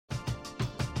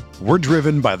We're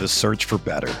driven by the search for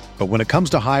better. But when it comes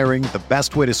to hiring, the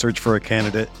best way to search for a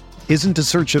candidate isn't to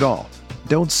search at all.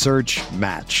 Don't search,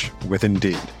 match with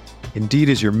Indeed. Indeed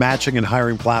is your matching and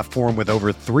hiring platform with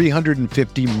over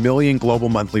 350 million global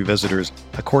monthly visitors,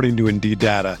 according to Indeed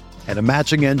data, and a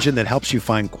matching engine that helps you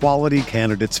find quality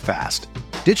candidates fast.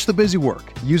 Ditch the busy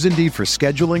work. Use Indeed for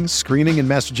scheduling, screening, and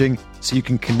messaging so you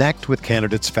can connect with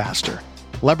candidates faster.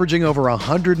 Leveraging over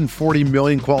 140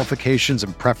 million qualifications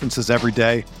and preferences every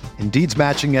day, Indeed's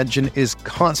matching engine is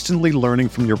constantly learning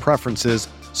from your preferences,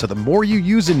 so the more you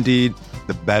use Indeed,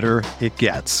 the better it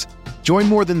gets. Join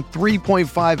more than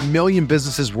 3.5 million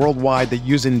businesses worldwide that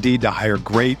use Indeed to hire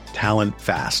great talent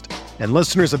fast. And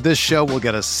listeners of this show will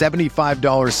get a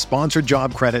 $75 sponsored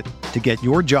job credit to get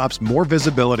your jobs more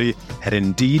visibility at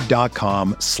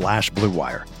Indeed.com/Blue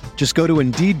Wire. Just go to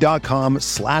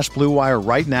Indeed.com/Blue Wire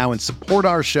right now and support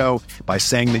our show by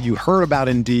saying that you heard about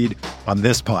Indeed on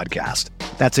this podcast.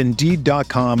 That's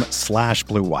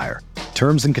Indeed.com/Blue Wire.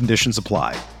 Terms and conditions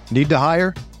apply. Need to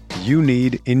hire? You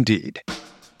need Indeed.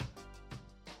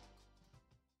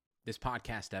 This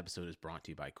podcast episode is brought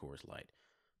to you by Coors Light.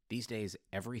 These days,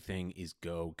 everything is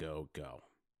go, go, go.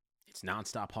 It's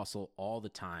nonstop hustle all the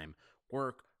time.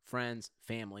 Work, friends,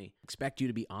 family, expect you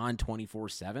to be on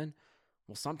 24/7.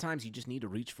 Well, sometimes you just need to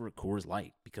reach for a Coors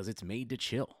Light because it's made to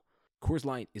chill. Coors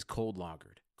Light is cold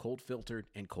lagered, cold filtered,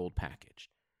 and cold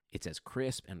packaged. It's as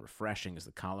crisp and refreshing as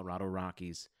the Colorado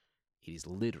Rockies. It is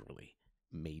literally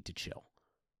made to chill.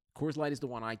 Coors Light is the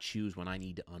one I choose when I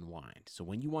need to unwind. So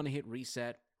when you want to hit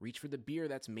reset, reach for the beer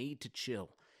that's made to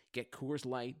chill. Get Coors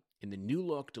Light in the new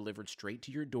look delivered straight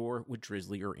to your door with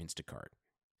Drizzly or Instacart.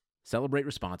 Celebrate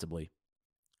responsibly.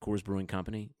 Coors Brewing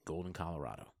Company, Golden,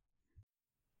 Colorado.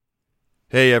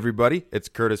 Hey everybody, it's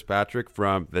Curtis Patrick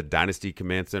from the Dynasty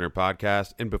Command Center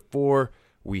podcast. And before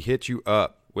we hit you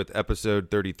up with episode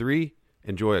 33,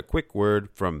 enjoy a quick word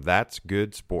from That's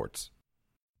Good Sports.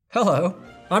 Hello,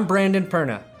 I'm Brandon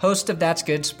Perna, host of That's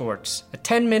Good Sports, a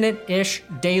 10-minute-ish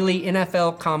daily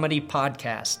NFL comedy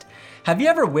podcast. Have you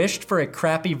ever wished for a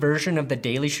crappy version of The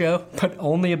Daily Show, but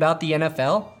only about the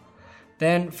NFL?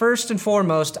 Then, first and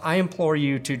foremost, I implore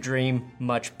you to dream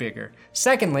much bigger.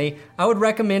 Secondly, I would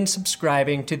recommend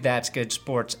subscribing to That's Good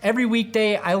Sports. Every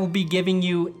weekday, I will be giving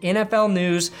you NFL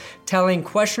news, telling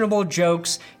questionable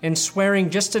jokes, and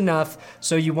swearing just enough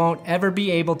so you won't ever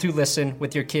be able to listen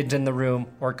with your kids in the room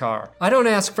or car. I don't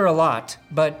ask for a lot,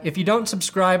 but if you don't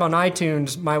subscribe on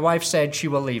iTunes, my wife said she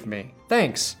will leave me.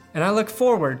 Thanks, and I look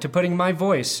forward to putting my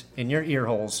voice in your ear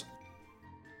holes.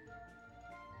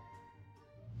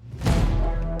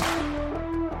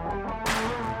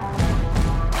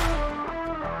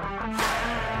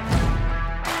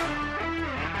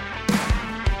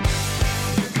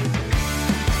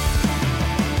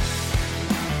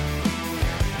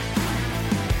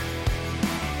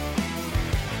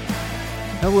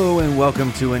 Hello and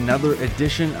welcome to another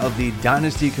edition of the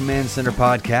Dynasty Command Center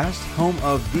podcast, home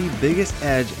of the biggest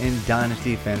edge in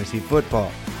Dynasty Fantasy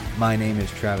Football. My name is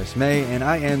Travis May and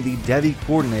I am the Devy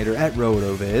Coordinator at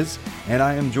RotoViz, and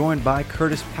I am joined by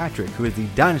Curtis Patrick, who is the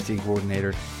Dynasty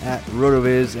Coordinator at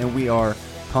RotoViz, and we are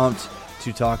pumped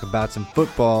to talk about some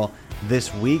football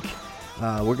this week.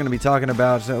 We're going to be talking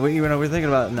about, we're thinking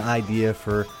about an idea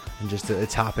for just a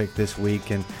topic this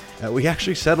week, and we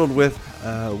actually settled with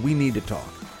we need to talk.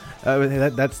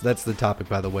 That's the topic,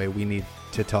 by the way. We need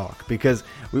to talk, because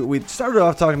we started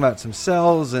off talking about some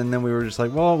sells, and then we were just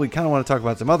like, well, we kind of want to talk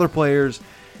about some other players.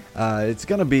 It's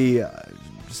going to be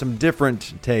some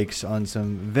different takes on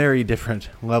some very different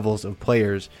levels of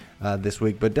players this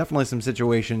week, but definitely some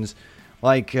situations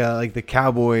like the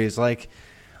Cowboys, like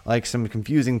some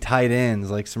confusing tight ends,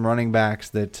 like some running backs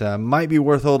that might be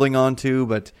worth holding on to,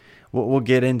 but we'll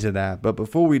get into that. But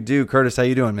before we do, Curtis, how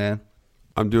you doing, man?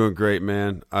 I'm doing great,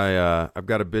 man. I've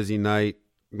got a busy night.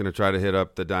 I'm going to try to hit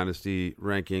up the Dynasty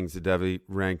rankings, the Devy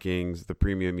rankings, the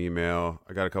premium email.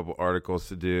 I got a couple articles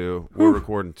to do. We're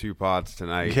recording 2 pods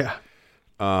tonight. Yeah.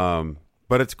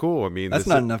 But it's cool. I mean, that's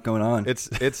not enough going on. It's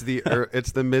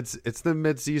the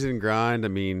mid-season grind. I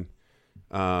mean,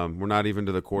 we're not even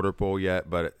to the quarter pole yet,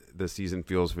 but the season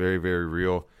feels very, very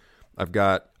real. I've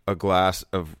got a glass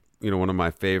of, one of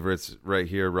my favorites right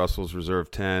here, Russell's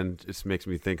Reserve 10. Just makes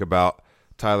me think about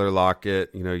Tyler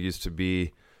Lockett. Used to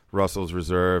be Russell's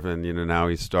Reserve, and now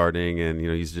he's starting, and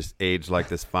he's just aged like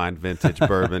this fine vintage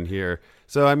bourbon here.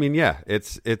 So I mean, yeah,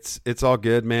 it's all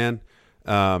good, man.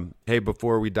 Hey,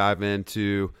 before we dive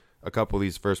into a couple of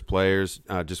these first players,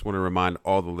 just want to remind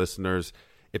all the listeners,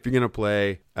 if you're going to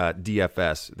play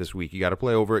DFS this week, you got to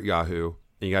play over at Yahoo.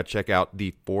 And you got to check out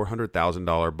the $400,000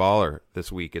 baller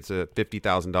this week. It's a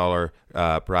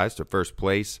 $50,000 prize to first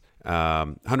place.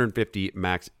 150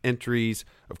 max entries.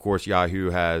 Of course, Yahoo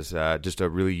has just a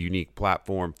really unique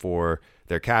platform for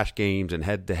their cash games and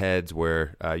head-to-heads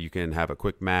where you can have a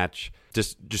quick match.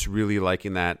 Just really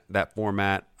liking that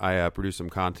format. I produce some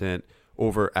content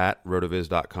over at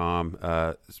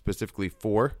rotoviz.com specifically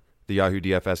for the Yahoo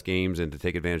DFS games and to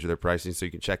take advantage of their pricing, so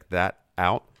you can check that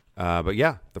out. But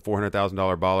yeah, the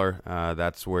 $400,000 baller,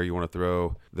 that's where you want to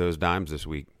throw those dimes this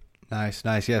week. Nice.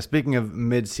 Yeah, speaking of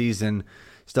mid-season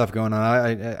stuff going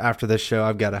on, after this show,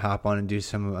 I've got to hop on and do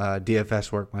some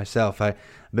DFS work myself. I've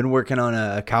been working on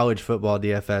a college football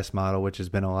DFS model, which has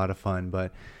been a lot of fun,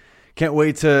 but can't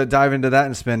wait to dive into that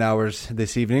and spend hours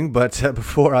this evening. But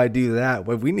before I do that,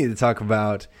 we need to talk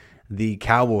about the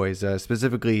Cowboys,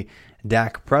 specifically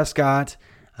Dak Prescott,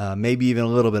 maybe even a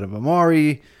little bit of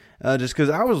Amari, just because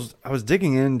I was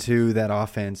digging into that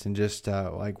offense and just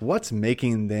like what's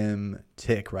making them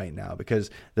tick right now, because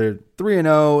they're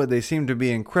 3-0. They seem to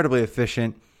be incredibly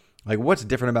efficient. Like, what's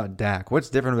different about Dak? What's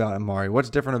different about Amari? What's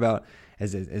different about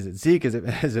is it Zeke? Is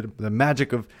it the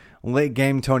magic of late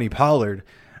game Tony Pollard?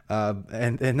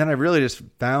 And then I really just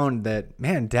found that,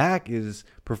 man, Dak is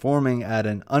performing at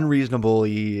an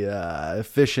unreasonably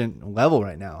efficient level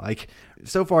right now. Like,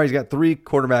 so far, he's got 3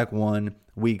 quarterback 1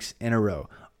 weeks in a row,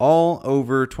 all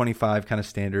over 25 kind of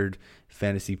standard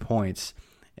fantasy points.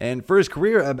 And for his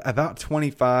career, about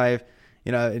 25,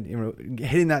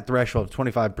 hitting that threshold of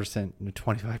 25%,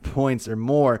 25 points or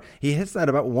more, he hits that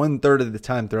about 1/3 of the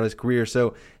time throughout his career.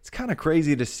 So it's kind of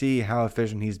crazy to see how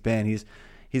efficient he's been.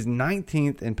 He's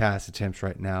 19th in pass attempts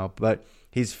right now, but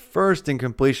he's first in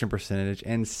completion percentage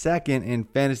and second in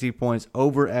fantasy points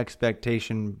over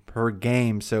expectation per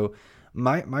game. So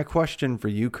my question for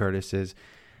you, Curtis,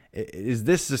 is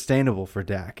this sustainable for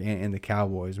Dak and the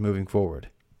Cowboys moving forward?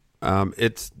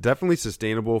 It's definitely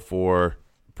sustainable for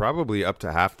probably up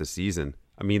to half the season.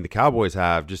 I mean, the Cowboys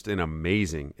have just an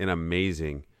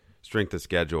amazing strength of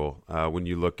schedule when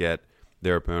you look at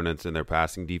their opponents and their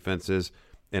passing defenses.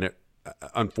 And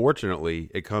unfortunately,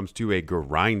 it comes to a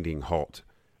grinding halt.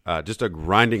 Just a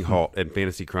grinding halt in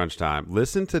fantasy crunch time.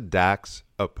 Listen to Dak's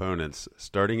opponents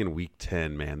starting in week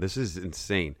 10, man. This is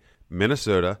insane.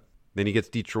 Minnesota, then he gets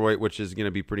Detroit, which is going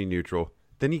to be pretty neutral.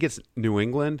 Then he gets New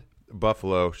England,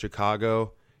 Buffalo,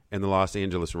 Chicago, and the Los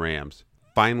Angeles Rams.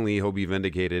 Finally, he'll be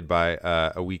vindicated by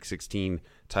a Week 16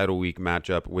 title week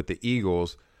matchup with the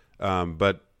Eagles.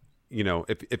 But,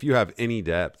 if you have any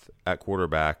depth at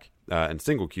quarterback and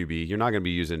single QB, you're not going to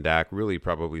be using Dak, really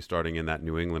probably starting in that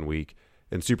New England week.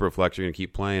 And Superflex, you're going to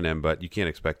keep playing him, but you can't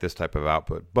expect this type of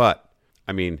output. But,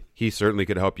 I mean, he certainly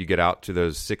could help you get out to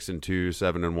those 6-2,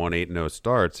 7-1, 8-0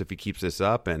 starts if he keeps this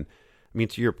up. And, I mean,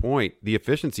 to your point, the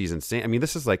efficiency is insane. I mean,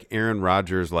 this is like Aaron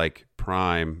Rodgers, like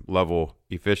prime level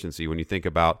efficiency when you think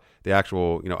about the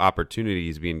actual,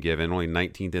 opportunities being given. Only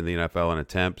 19th in the NFL in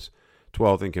attempts,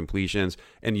 12th in completions.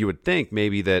 And you would think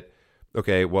maybe that,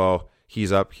 okay, well,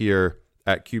 he's up here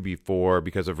at QB4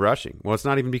 because of rushing. Well, it's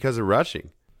not even because of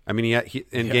rushing. I mean,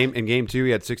 in game 2,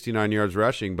 he had 69 yards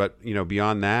rushing, but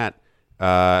beyond that,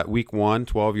 week 1,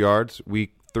 12 yards,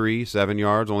 week 3, 7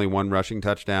 yards, only 1 rushing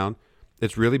touchdown.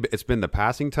 It's been the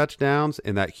passing touchdowns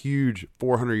and that huge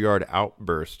 400-yard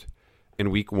outburst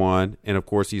in week 1, and of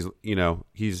course he's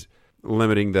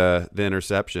limiting the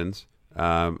interceptions,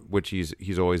 which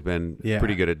he's always been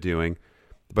pretty good at doing.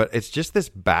 But it's just this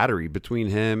battery between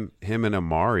him and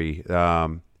Amari.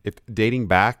 If dating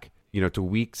back, to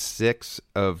week 6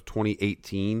 of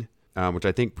 2018, which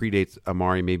I think predates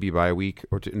Amari maybe by a week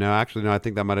or two. No, actually, no, I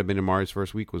think that might have been Amari's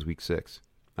first week was week 6.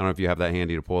 I don't know if you have that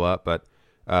handy to pull up, but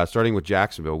starting with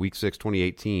Jacksonville, week 6,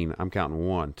 2018, I'm counting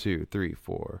 1, 2, 3,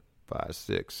 4, 5,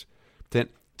 6,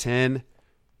 10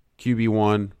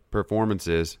 QB1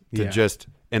 performances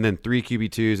and then 3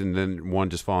 QB2s and then 1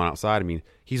 just falling outside. I mean,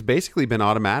 he's basically been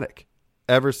automatic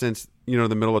ever since, the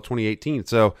middle of 2018.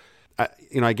 So,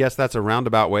 I guess that's a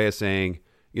roundabout way of saying,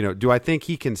 do I think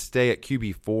he can stay at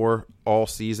QB4 all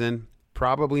season?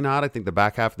 Probably not. I think the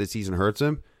back half of the season hurts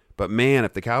him. But, man,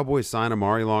 if the Cowboys sign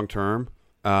Amari long-term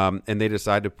and they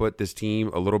decide to put this team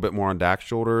a little bit more on Dak's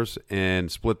shoulders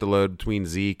and split the load between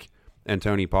Zeke and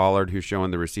Tony Pollard, who's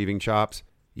showing the receiving chops,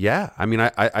 yeah. I mean,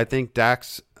 I think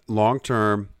Dak's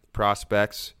long-term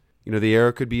prospects, the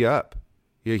arrow could be up.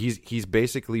 He's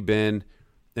basically been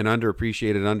an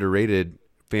underappreciated, underrated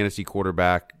fantasy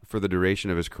quarterback for the duration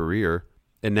of his career,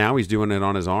 and now he's doing it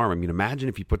on his arm. I mean, imagine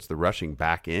if he puts the rushing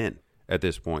back in at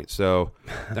this point. So,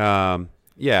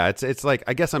 it's like,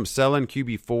 I guess I'm selling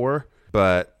QB4,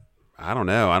 but I don't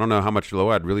know. I don't know how much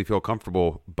lower I'd really feel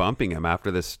comfortable bumping him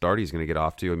after this start he's going to get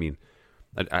off to. I mean,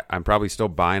 I'm probably still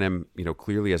buying him,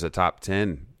 clearly as a top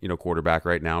 10, quarterback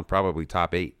right now, and probably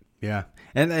top 8. Yeah.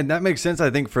 And that makes sense, I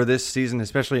think, for this season,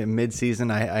 especially at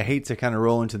midseason. I hate to kind of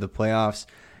roll into the playoffs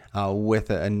with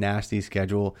a nasty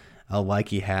schedule like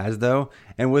he has, though.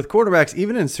 And with quarterbacks,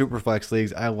 even in Superflex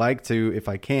leagues, I like to, if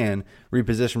I can,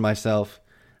 reposition myself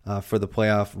for the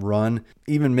playoff run.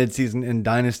 Even midseason in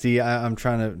Dynasty, I'm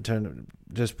trying to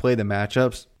just play the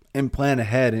matchups and plan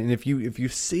ahead. And if you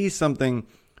see something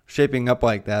shaping up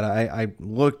like that, I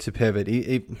look to pivot,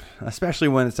 especially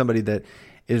when it's somebody that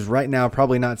is right now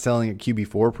probably not selling at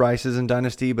QB4 prices in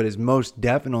Dynasty, but is most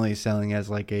definitely selling as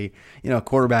like a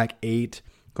quarterback 8,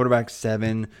 quarterback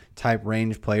 7 type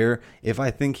range player. If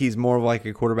I think he's more of like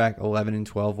a quarterback 11 and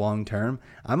 12 long term,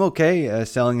 I'm okay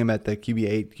selling him at the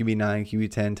QB8, QB9,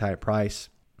 QB10 type price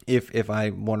if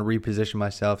I want to reposition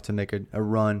myself to make a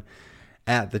run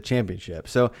at the championship.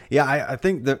 So yeah, I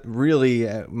think that really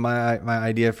my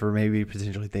idea for maybe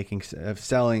potentially thinking of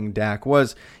selling Dak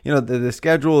was, the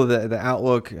schedule, the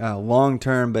outlook long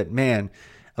term. But man,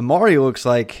 Amari looks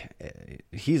like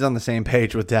he's on the same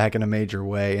page with Dak in a major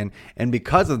way, and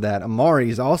because of that,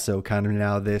 Amari is also kind of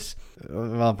now this,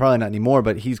 well, probably not anymore,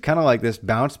 but he's kind of like this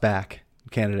bounce back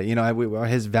candidate.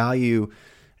 His value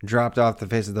dropped off the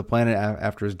face of the planet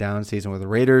after his down season with the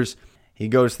Raiders. He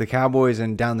goes to the Cowboys,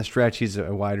 and down the stretch, he's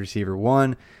a wide receiver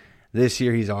 1. This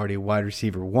year, he's already a wide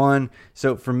receiver 1.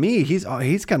 So for me, he's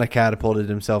kind of catapulted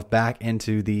himself back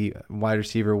into the wide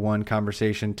receiver 1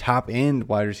 conversation, top end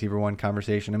wide receiver 1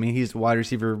 conversation. I mean, he's wide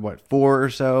receiver 4 or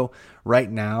so right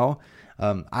now.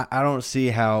 I don't see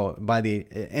how by the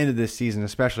end of this season,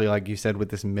 especially like you said with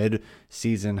this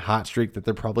mid-season hot streak that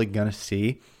they're probably going to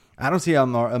see, I don't see how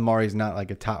Amari's not like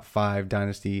a top 5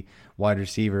 dynasty wide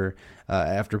receiver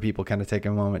after people kind of take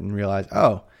a moment and realize,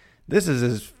 oh, this is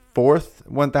his 4th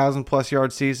 1,000 plus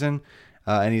yard season,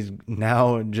 and he's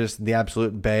now just the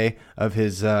absolute bay of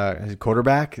his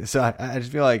quarterback. So I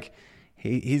just feel like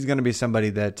he's going to be somebody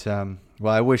that,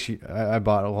 I wish I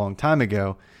bought a long time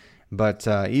ago, but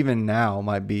even now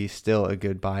might be still a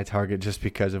good buy target just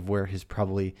because of where his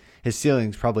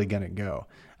ceiling's probably going to go.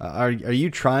 Are you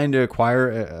trying to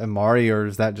acquire Amari, or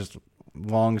is that just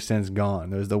long since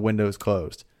gone? The window's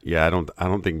closed. Yeah, I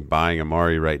don't think buying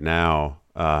Amari right now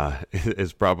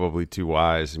is probably too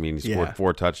wise. I mean, he scored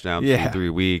 4 touchdowns in 3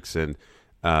 weeks, and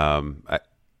I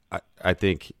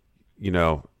think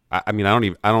I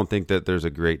don't think that there's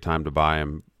a great time to buy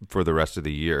him for the rest of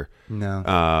the year.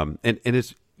 No, and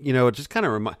it's it just kind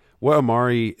of what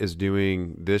Amari is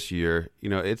doing this year.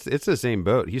 It's the same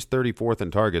boat. He's 34th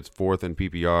in targets, 4th in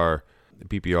PPR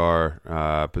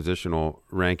positional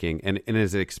ranking, and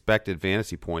his expected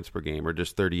fantasy points per game are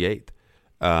just 38th.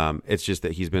 It's just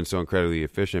that he's been so incredibly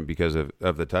efficient because of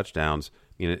the touchdowns.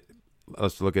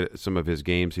 Let's look at some of his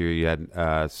games here. He had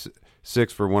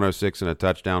 6 for 106 and a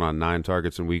touchdown on 9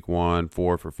 targets in week 1,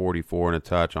 4 for 44 and a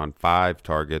touch on 5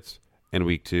 targets in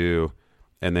week 2,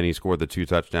 and then he scored the 2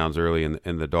 touchdowns early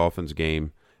in the Dolphins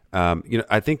game.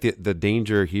 I think the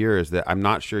danger here is that I'm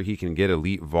not sure he can get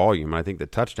elite volume. I think the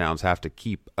touchdowns have to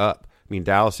keep up. I mean,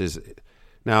 Dallas is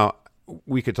now.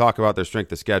 We could talk about their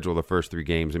strength of schedule the first 3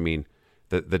 games. I mean,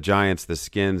 the Giants, the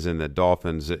Skins, and the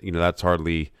Dolphins. That's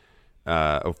hardly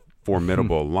a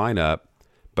formidable lineup.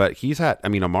 But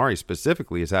Amari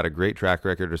specifically has had a great track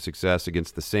record of success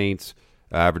against the Saints,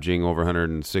 averaging over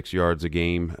 106 yards a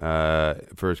game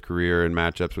for his career in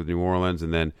matchups with New Orleans,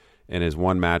 and then in his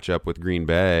one matchup with Green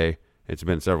Bay, it's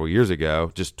been several years ago,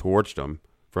 just torched them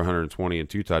for 120 and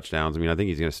 2 touchdowns. I mean, I think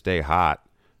he's going to stay hot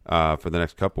for the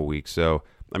next couple weeks. So,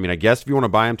 I guess if you want to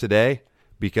buy him today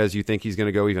because you think he's going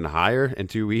to go even higher in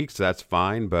 2 weeks, that's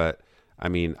fine. But,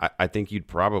 I think you'd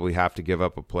probably have to give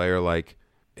up a player like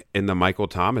in the Michael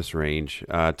Thomas range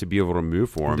to be able to move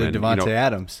for him. And Devontae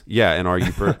Adams. Yeah, and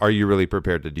are you really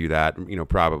prepared to do that?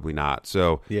 Probably not.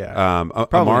 So yeah,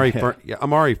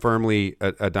 Amari firmly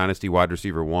a dynasty wide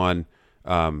receiver 1.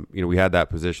 We had that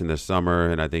position this summer,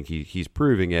 and I think he's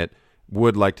proving it.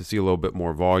 Would like to see a little bit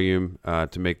more volume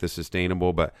to make this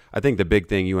sustainable, but I think the big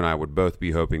thing you and I would both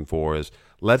be hoping for is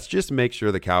let's just make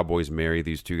sure the Cowboys marry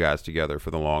these 2 guys together for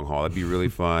the long haul. It'd be really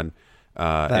fun.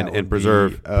 And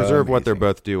preserve what they're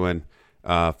both doing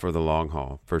for the long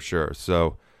haul for sure.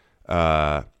 So,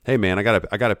 hey man, I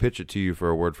gotta pitch it to you for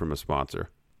a word from a sponsor.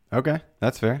 Okay,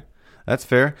 that's fair. That's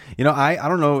fair. I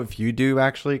don't know if you do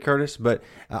actually, Curtis, but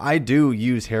I do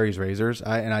use Harry's razors.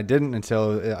 I didn't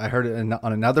until I heard it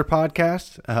on another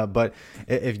podcast. But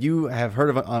if you have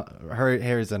heard of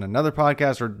Harry's on another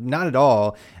podcast or not at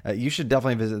all, you should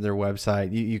definitely visit their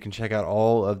website. You can check out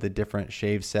all of the different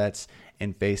shave sets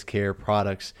and face care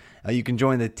products. You can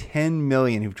join the 10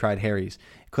 million who've tried Harry's.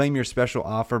 Claim your special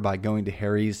offer by going to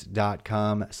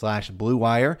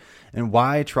harrys.com/bluewire. And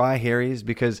why try Harry's?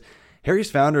 Because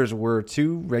Harry's founders were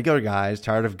two regular guys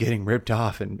tired of getting ripped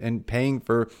off and paying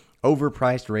for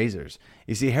overpriced razors.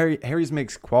 You see, Harry's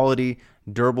makes quality,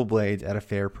 durable blades at a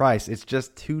fair price. It's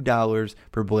just $2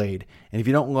 per blade. And if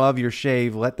you don't love your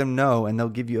shave, let them know and they'll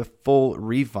give you a full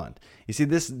refund. You see,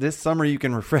 this summer you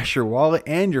can refresh your wallet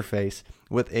and your face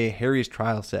with a Harry's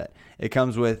trial set. It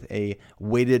comes with a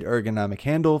weighted ergonomic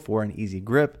handle for an easy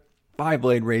grip,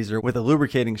 5-blade razor with a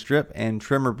lubricating strip and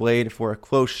trimmer blade for a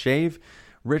close shave,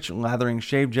 rich lathering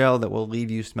shave gel that will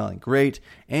leave you smelling great,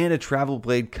 and a travel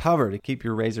blade cover to keep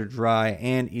your razor dry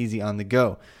and easy on the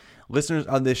go. Listeners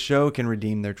of this show can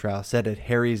redeem their trial set at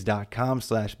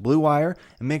harrys.com/bluewire,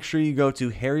 and make sure you go to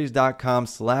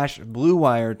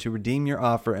harrys.com/bluewire to redeem your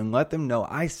offer and let them know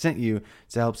I sent you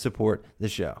to help support the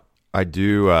show. I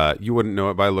do. You wouldn't know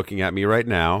it by looking at me right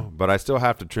now, but I still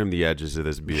have to trim the edges of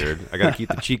this beard. I got to keep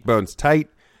the cheekbones tight.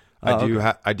 I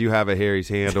do have a Harry's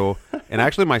handle, and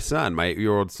actually, my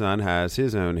 8-year-old son, has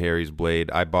his own Harry's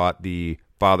blade. I bought the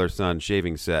father-son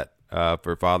shaving set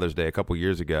for Father's Day a couple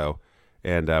years ago,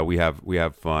 and we have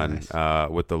fun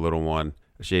with the little one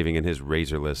shaving in his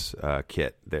razorless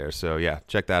kit there. So yeah,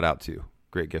 check that out too.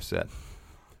 Great gift set.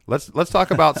 Let's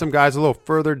talk about some guys a little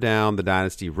further down the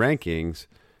dynasty rankings,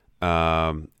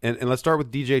 and let's start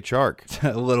with DJ Chark.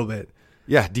 A little bit.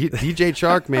 Yeah, DJ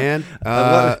Chark, man.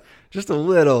 Just a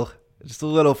little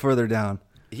further down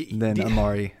than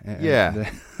Amari.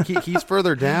 He's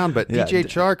further down, but Yeah. DJ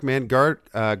Chark, man,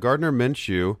 Gardner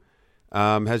Minshew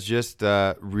has just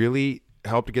really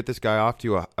helped to get this guy off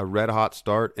to a red-hot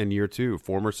start in year 2.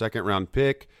 Former second-round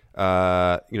pick,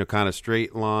 kind of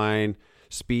straight line,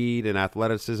 speed and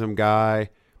athleticism guy.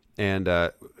 And,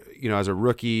 as a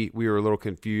rookie, we were a little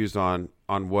confused on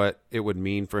what it would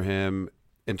mean for him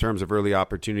in terms of early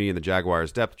opportunity in the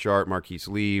Jaguars depth chart. Marquise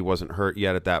Lee wasn't hurt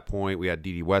yet at that point. We had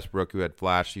D.D. Westbrook, who had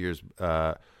flash years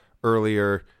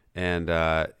earlier. And,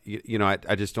 I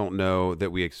just don't know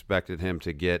that we expected him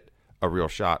to get a real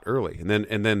shot early. And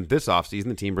then this offseason,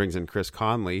 the team brings in Chris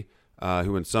Conley,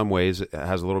 who in some ways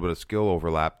has a little bit of skill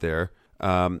overlap there.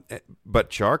 But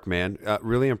Chark, man,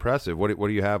 really impressive. What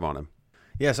do you have on him?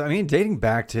 Yes, I mean, dating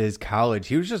back to his college,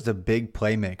 he was just a big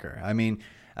playmaker. I mean,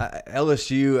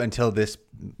 LSU until this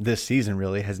season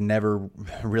really has never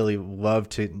really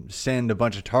loved to send a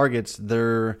bunch of targets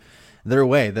their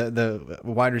way, the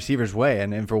wide receivers' way.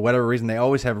 And for whatever reason, they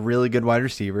always have really good wide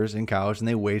receivers in college, and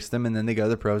they waste them, and then they go to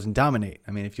the pros and dominate.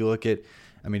 I mean, if you look at,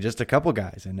 just a couple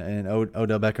guys, and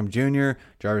Odell Beckham Jr.,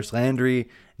 Jarvis Landry,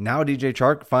 now DJ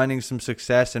Chark finding some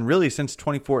success. And really, since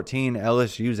 2014,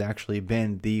 LSU's actually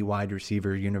been the wide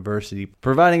receiver university,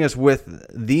 providing us with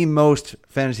the most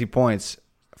fantasy points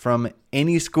from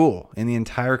any school in the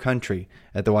entire country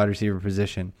at the wide receiver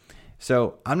position.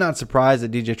 So I'm not surprised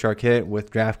that DJ Chark hit with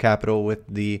draft capital, with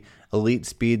the elite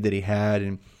speed that he had,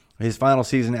 and his final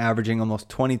season averaging almost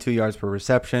 22 yards per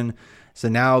reception. So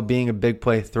now being a big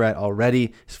play threat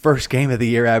already, his first game of the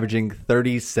year averaging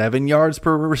 37 yards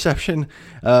per reception,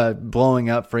 blowing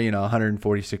up for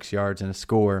 146 yards and a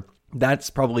score. That's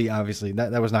probably, obviously,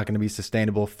 that was not going to be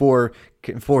sustainable. Four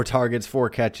targets, 4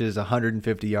 catches,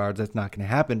 150 yards. That's not going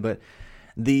to happen. But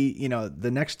the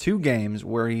next 2 games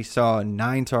where he saw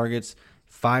 9 targets,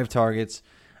 5 targets,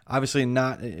 obviously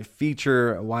not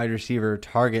feature wide receiver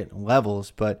target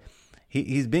levels, but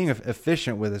he's being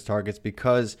efficient with his targets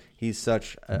because he's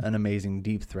such an amazing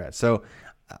deep threat. So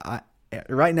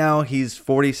right now he's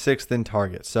 46th in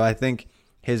targets. So I think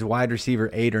his wide receiver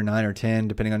 8 or 9 or 10,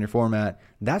 depending on your format,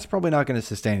 that's probably not going to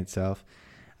sustain itself.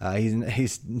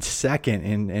 He's second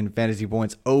in fantasy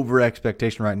points over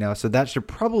expectation right now, so that should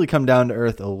probably come down to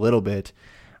earth a little bit.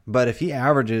 But if he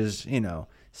averages,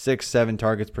 6-7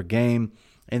 targets per game,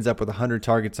 ends up with 100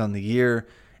 targets on the year,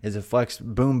 is a flex,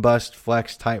 boom bust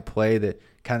flex type play that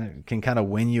can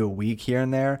win you a week here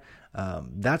and there,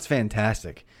 that's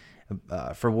fantastic.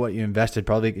 For what you invested,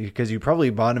 probably because you probably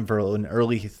bought him for an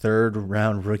early 3rd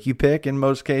round rookie pick in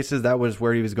most cases. That was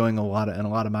where he was going in a lot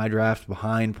of my drafts,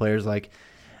 behind players like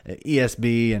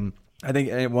ESB, and I think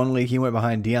in one league he went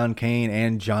behind Deion Kane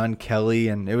and John Kelly,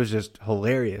 and it was just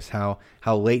hilarious how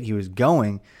late he was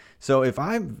going. So if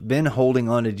I've been holding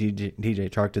on to DJ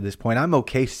Chark to this point, I'm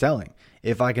okay selling.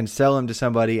 If I can sell him to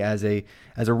somebody as a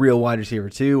real wide receiver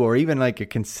too, or even like a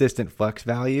consistent flex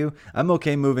value, I'm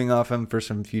okay moving off him for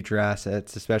some future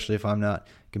assets, especially if I'm not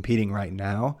competing right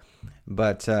now.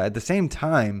 But at the same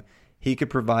time, he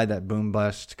could provide that boom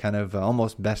bust kind of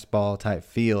almost best ball type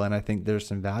feel, and I think there's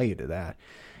some value to that.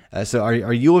 So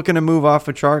are you looking to move off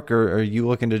of Chark, or are you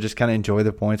looking to just kind of enjoy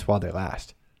the points while they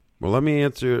last? Well, let me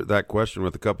answer that question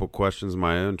with a couple questions of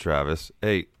my own, Travis.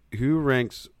 Hey, who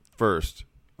ranks first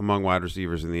among wide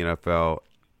receivers in the NFL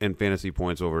in fantasy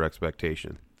points over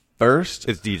expectation. First?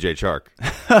 It's DJ Chark.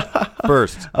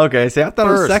 First. Okay, see, I thought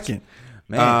it was second.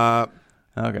 Man.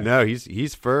 Okay. No,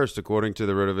 he's first according to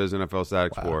the RotoViz NFL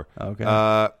Static Score.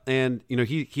 Okay. And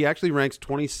he actually ranks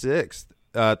 26th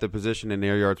at the position in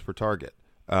air yards per target.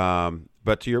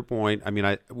 But to your point, I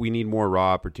mean, we need more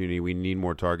raw opportunity. We need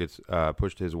more targets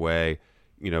pushed his way.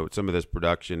 Some of this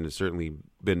production has certainly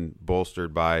been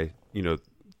bolstered by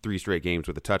 3 straight games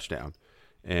with a touchdown.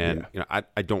 And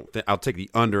I don't think I'll take the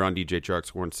under on DJ Chark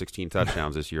scoring 16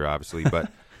 touchdowns this year, obviously.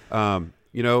 But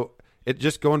it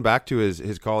just going back to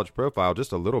his college profile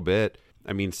just a little bit.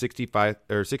 I mean, 65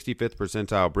 or 65th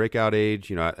percentile breakout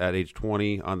age. At age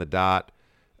 20 on the dot.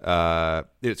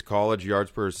 It's college yards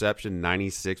per reception,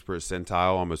 96th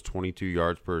percentile, almost 22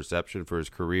 yards per reception for his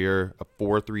career. A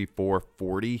 4.34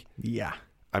 40. Yeah.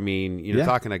 I mean, you're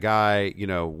talking a guy,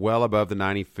 well above the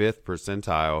 95th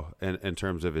percentile in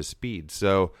terms of his speed.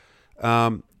 So,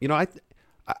 I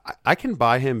can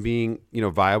buy him being,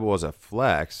 viable as a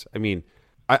flex. I mean,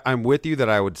 I'm with you that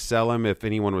I would sell him if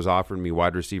anyone was offering me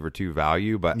wide receiver 2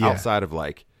 value, but outside of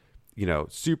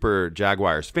super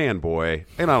Jaguars fanboy,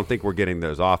 and I don't think we're getting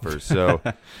those offers. So,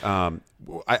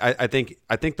 I think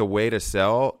the way to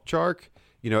sell Chark,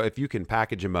 if you can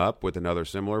package him up with another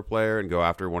similar player and go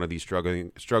after one of these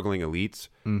struggling elites,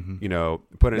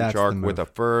 put in Chark with a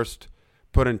first,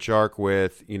 put in Chark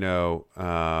with,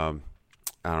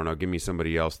 I don't know, give me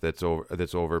somebody else that's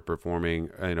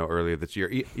overperforming, earlier this year.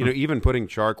 Even putting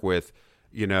Chark with,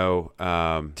 Terry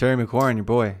McLaurin, your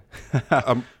boy,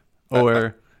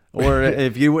 or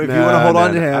if you want to hold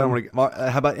on to him,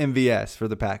 how about MVS for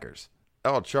the Packers?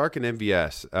 Oh, Chark and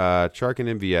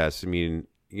MVS. I mean,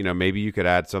 maybe you could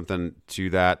add something to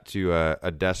that, to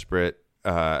a desperate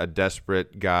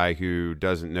guy who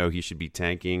doesn't know he should be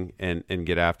tanking and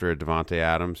get after a Devontae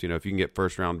Adams. If you can get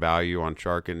first round value on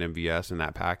Chark and MVS in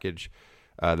that package,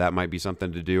 that might be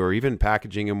something to do. Or even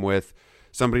packaging him with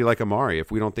somebody like Amari.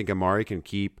 If we don't think Amari can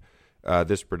keep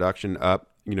this production up,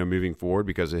 moving forward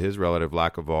because of his relative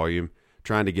lack of volume,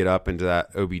 trying to get up into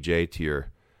that OBJ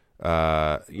tier.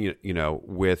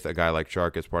 With a guy like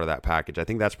Chark as part of that package, I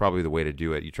think that's probably the way to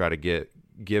do it. You try to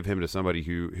give him to somebody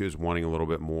who's wanting a little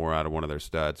bit more out of one of their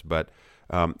studs. But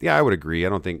I would agree. I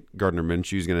don't think Gardner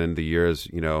Minshew is going to end the year as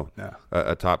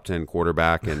a top 10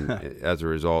 quarterback, and as a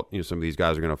result, some of these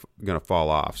guys are going to fall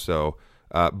off. So,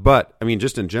 but I mean,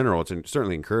 just in general, it's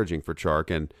certainly encouraging for Chark,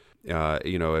 and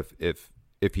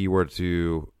if he were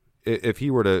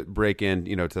to break in,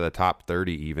 to the top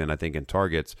 30 even, I think in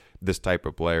targets, this type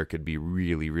of player could be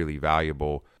really, really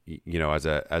valuable, as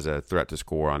a threat to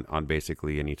score on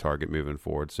basically any target moving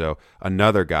forward. So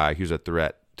another guy who's a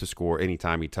threat to score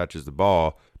anytime he touches the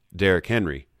ball, Derrick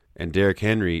Henry. And Derrick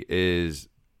Henry is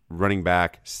running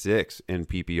back 6 in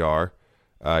PPR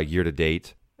year to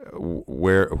date.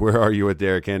 Where are you with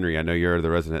Derrick Henry? I know you're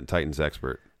the resident Titans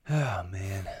expert. Oh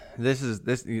man, this.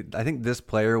 I think this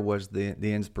player was the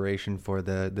inspiration for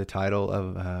the title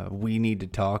of "We Need to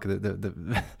Talk."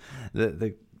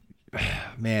 The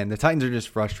man, the Titans are just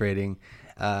frustrating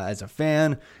as a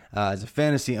fan, as a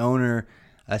fantasy owner,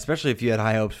 especially if you had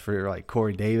high hopes for like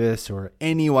Corey Davis or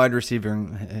any wide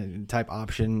receiver type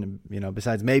option.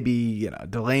 Besides maybe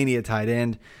Delaney at tight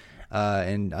end,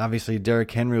 and obviously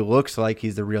Derrick Henry looks like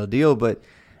he's the real deal, but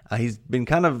he's been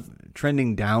kind of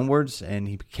trending downwards, and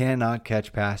he cannot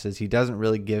catch passes. He's not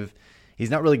really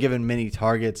given many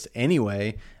targets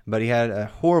anyway, but he had a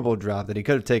horrible drop that he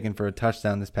could have taken for a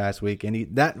touchdown this past week.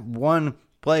 And that one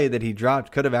play that he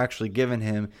dropped could have actually given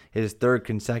him his 3rd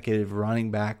consecutive running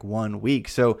back 1 week.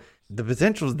 So the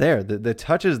potential's there. The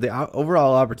touches, the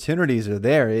overall opportunities are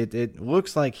there. It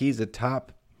looks like he's a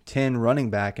top 10 running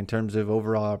back in terms of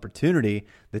overall opportunity.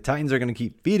 The Titans are going to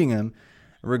keep feeding him,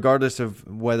 regardless of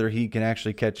whether he can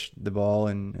actually catch the ball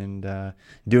and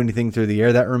do anything through the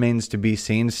air. That remains to be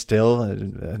seen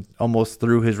still. Almost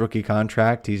through his rookie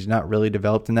contract, he's not really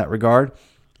developed in that regard.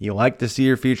 You like to see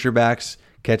your future backs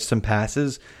catch some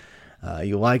passes.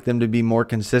 You like them to be more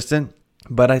consistent.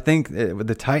 But I think with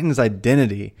the Titans'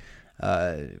 identity,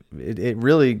 it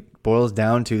really boils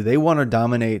down to they want to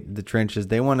dominate the trenches.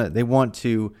 They want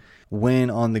to win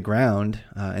on the ground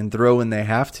and throw when they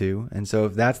have to. And so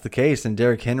if that's the case and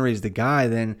Derrick Henry's the guy,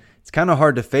 then it's kind of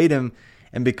hard to fade him.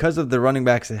 And because of the running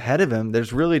backs ahead of him,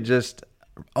 there's really just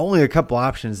only a couple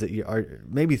options that you are,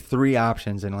 maybe 3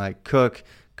 options, in like Cook,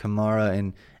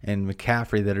 Kamara, and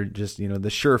McCaffrey that are just, the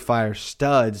surefire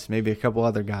studs, maybe a couple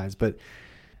other guys. But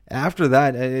after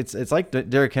that, it's like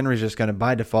Derrick Henry's just going to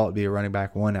by default be a running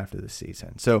back 1 after the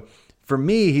season. So for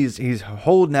me, he's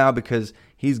hold now because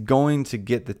he's going to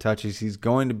get the touches. He's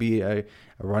going to be a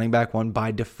running back 1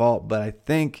 by default. But I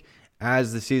think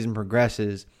as the season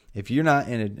progresses, if you're not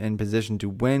in position to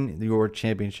win your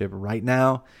championship right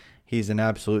now, he's an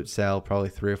absolute sell probably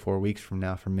 3 or 4 weeks from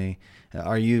now for me.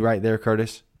 Are you right there,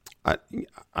 Curtis? I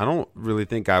don't really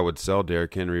think I would sell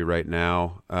Derrick Henry right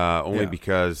now, only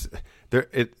because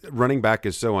running back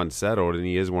is so unsettled, and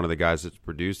he is one of the guys that's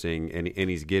producing, and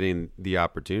he's getting the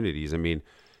opportunities. I mean,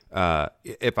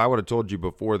 if I would have told you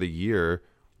before the year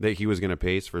that he was going to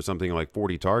pace for something like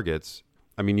 40 targets,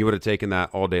 I mean, you would have taken that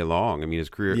all day long. I mean, his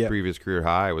previous career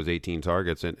high was 18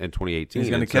 targets in 2018. He's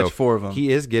going to catch 4 of them.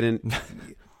 He is getting.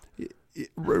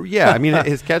 Yeah, I mean,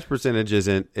 his catch percentage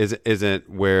isn't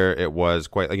where it was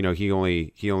quite. He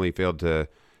only failed to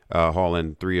haul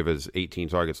in 3 of his 18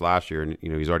 targets last year, and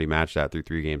he's already matched that through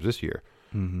 3 games this year.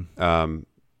 Mm-hmm.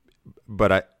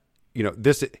 But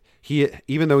he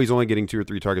even though he's only getting 2 or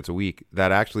 3 targets a week,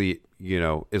 that actually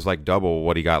is like double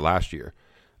what he got last year.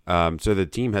 So the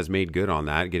team has made good on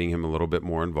that, getting him a little bit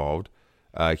more involved.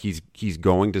 He's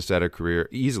going to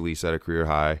easily set a career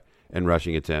high in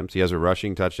rushing attempts. He has a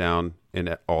rushing touchdown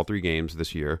in all 3 games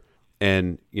this year.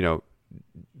 And,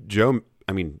 Joe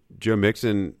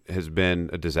Mixon has been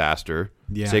a disaster.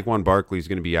 Yeah. Saquon Barkley is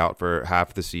going to be out for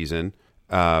half the season.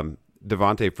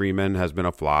 Devontae Freeman has been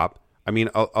a flop. I mean,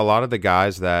 a lot of the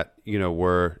guys that,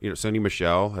 Sony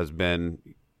Michel has been,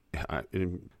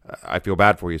 I feel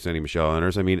bad for you, Sony Michel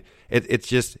owners. I mean, it's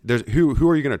just, who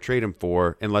are you going to trade him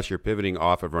for unless you're pivoting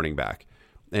off of running back?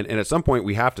 And at some point,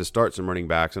 we have to start some running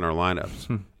backs in our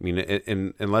lineups. I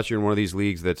mean, unless you're in one of these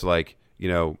leagues that's like,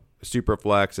 super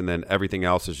flex and then everything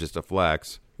else is just a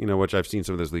flex, which I've seen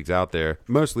some of those leagues out there.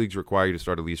 Most leagues require you to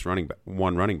start at least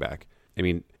one running back. I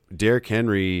mean, Derrick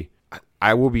Henry,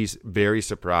 I will be very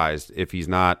surprised if he's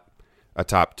not a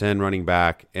top 10 running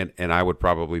back, and I would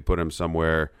probably put him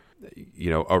somewhere,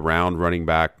 around running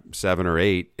back 7 or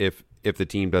 8 if the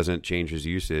team doesn't change his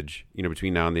usage,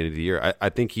 between now and the end of the year. I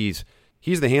think he's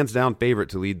the hands down favorite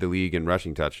to lead the league in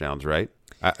rushing touchdowns, right?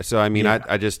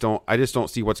 I just don't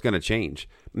see what's going to change.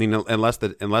 I mean, unless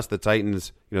the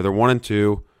Titans, they're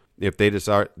 1-2, if they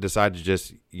decide to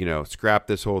just scrap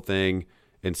this whole thing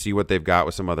and see what they've got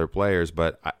with some other players,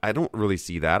 but I don't really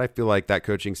see that. I feel like that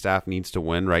coaching staff needs to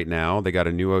win right now. They got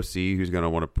a new OC who's going to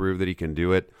want to prove that he can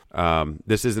do it.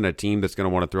 This isn't a team that's going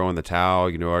to want to throw in the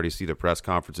towel. Already see the press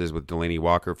conferences with Delaney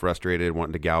Walker frustrated,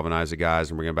 wanting to galvanize the guys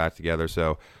and bring them back together.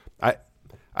 So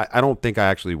I don't think I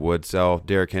actually would sell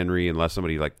Derrick Henry unless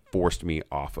somebody forced me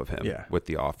off of him with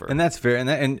the offer. And that's fair.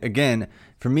 And again,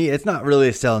 for me, it's not really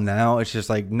a sell now. It's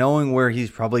just knowing where he's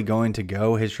probably going to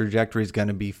go. His trajectory is going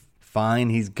to be fine.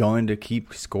 He's going to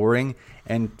keep scoring.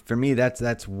 And for me,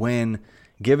 that's when,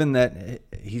 given that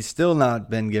he's still not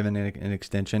been given an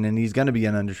extension and he's going to be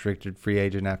an unrestricted free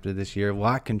agent after this year, a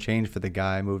lot can change for the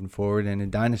guy moving forward. And in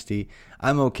Dynasty,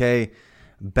 I'm okay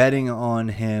betting on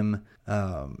him,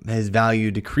 his value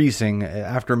decreasing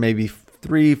after maybe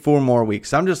 3-4 more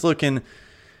weeks. I'm just looking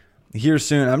here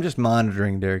soon. I'm just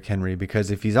monitoring Derrick Henry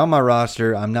because if he's on my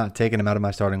roster, I'm not taking him out of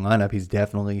my starting lineup. He's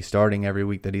definitely starting every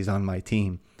week that he's on my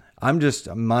team. I'm just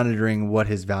monitoring what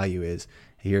his value is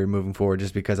here moving forward,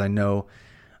 just because I know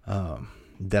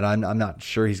that I'm not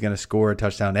sure he's going to score a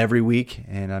touchdown every week,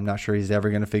 and I'm not sure he's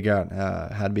ever going to figure out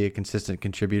how to be a consistent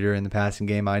contributor in the passing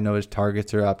game. I know his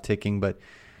targets are upticking, but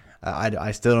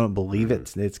I still don't believe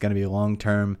it's going to be a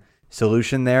long-term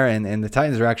solution there. And the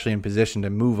Titans are actually in position to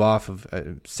move off of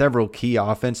several key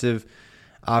offensive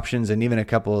options and even a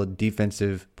couple of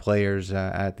defensive players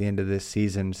at the end of this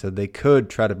season. So they could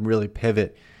try to really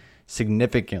pivot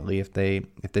significantly if they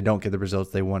don't get the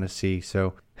results they want to see.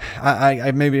 So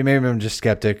I maybe I'm just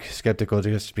skeptical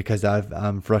just because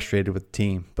I'm frustrated with the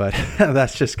team, but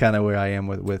that's just kind of where I am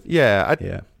with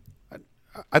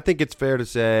I think it's fair to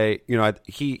say,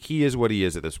 he is what he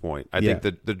is at this point. I think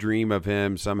that the dream of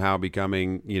him somehow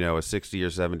becoming, a 60 or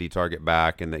 70 target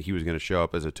back and that he was going to show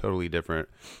up as a totally different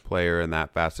player in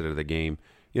that facet of the game,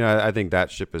 I think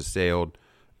that ship has sailed.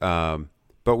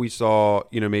 But we saw,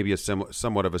 maybe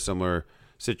somewhat of a similar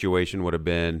situation would have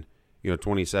been,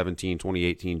 2017,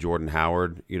 2018 Jordan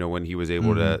Howard, when he was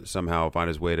able to somehow find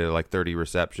his way to 30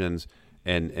 receptions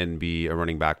and be a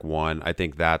running back 1. I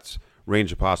think that's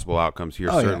range of possible outcomes here,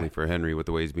 certainly for Henry with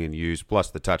the way he's being used, plus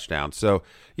the touchdown. So,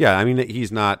 I mean,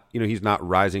 he's not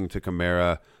rising to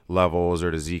Kamara levels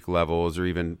or to Zeke levels or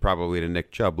even probably to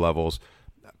Nick Chubb levels.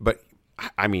 But,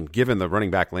 I mean, given the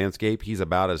running back landscape, he's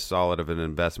about as solid of an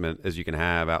investment as you can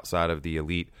have outside of the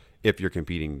elite if you're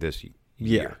competing this year.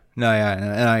 Yeah. No,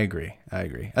 and I agree. I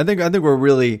think we're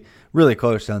really, really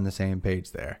close on the same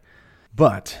page there.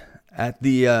 But At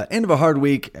the end of a hard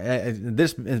week,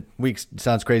 this week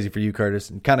sounds crazy for you, Curtis,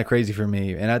 and kind of crazy for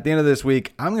me. And at the end of this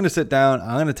week, I'm going to sit down,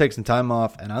 I'm going to take some time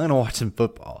off, and I'm going to watch some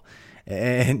football.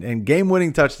 And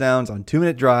game-winning touchdowns on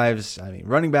 2-minute drives. I mean,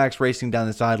 running backs racing down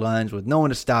the sidelines with no one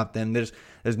to stop them. There's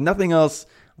nothing else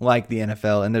like the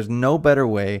NFL, and there's no better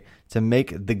way to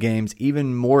make the games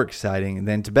even more exciting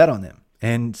than to bet on them.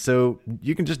 And so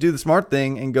you can just do the smart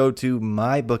thing and go to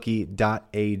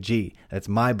mybookie.ag. That's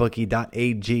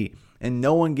mybookie.ag. And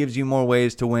no one gives you more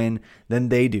ways to win than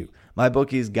they do.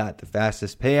 MyBookie's got the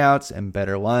fastest payouts and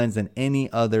better lines than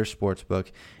any other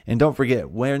sportsbook. And don't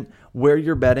forget, where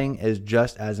you're betting is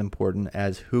just as important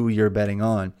as who you're betting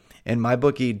on. And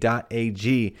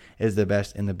mybookie.ag is the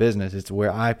best in the business. It's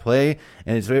where I play,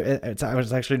 and I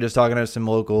was actually just talking to some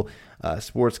local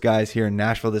sports guys here in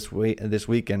Nashville this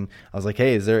week, and I was like,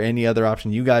 hey, is there any other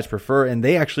option you guys prefer? And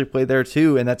they actually play there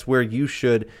too, and that's where you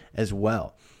should as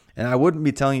well. And I wouldn't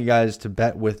be telling you guys to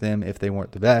bet with them if they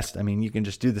weren't the best. I mean, you can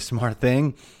just do the smart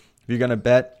thing. If you're going to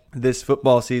bet this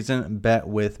football season, bet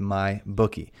with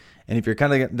MyBookie. And if you're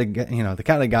kind of the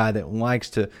kind of guy that likes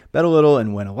to bet a little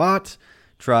and win a lot,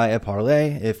 try a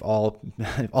parlay. If all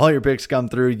your picks come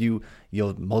through,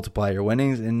 you'll multiply your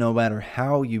winnings. And no matter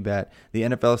how you bet, the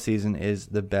NFL season is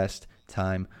the best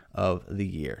time of the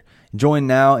year. Join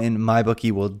now, and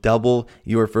MyBookie will double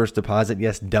your first deposit.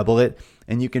 Yes, double it.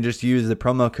 And you can just use the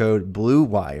promo code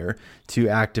BLUEWIRE to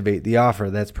activate the offer.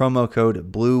 That's promo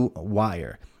code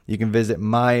BLUEWIRE. You can visit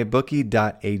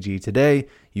mybookie.ag today.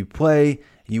 You play,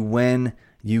 you win,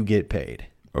 you get paid.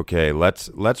 Okay, let's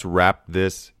wrap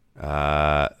this.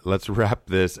 Let's wrap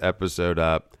this episode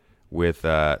up with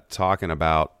talking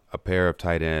about a pair of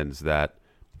tight ends that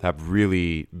have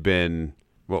really been.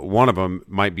 Well, one of them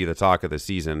might be the talk of the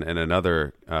season, and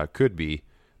another could be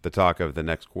the talk of the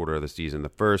next quarter of the season. The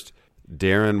first,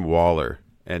 Darren Waller.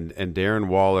 And Darren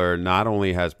Waller not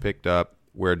only has picked up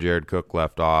where Jared Cook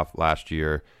left off last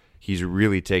year, he's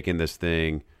really taken this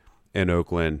thing in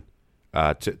Oakland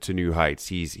to new heights.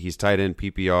 He's tight end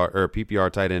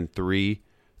PPR tight end 3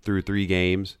 through 3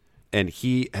 games, and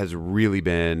he has really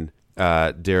been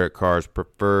Derek Carr's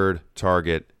preferred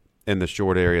target in the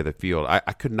short area of the field.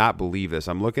 I could not believe this.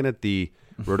 I'm looking at the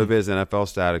RotoViz NFL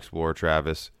Stat Explorer,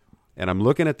 Travis, and I'm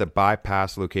looking at the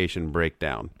bypass location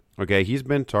breakdown. Okay, he's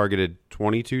been targeted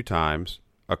 22 times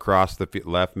across the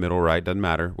left, middle, right, doesn't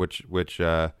matter which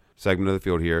segment of the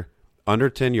field here. Under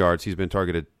 10 yards, he's been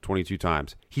targeted 22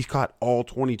 times. He's caught all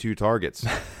 22 targets.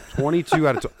 22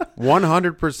 out of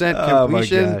 100%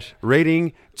 completion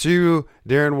rating to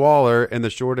Darren Waller in the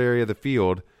short area of the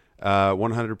field.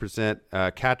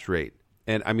 100% catch rate.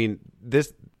 And I mean,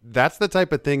 that's the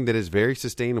type of thing that is very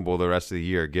sustainable the rest of the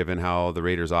year, given how the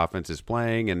Raiders offense is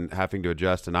playing and having to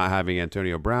adjust to not having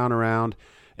Antonio Brown around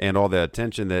and all the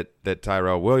attention that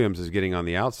Tyrell Williams is getting on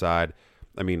the outside.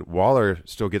 I mean, Waller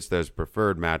still gets those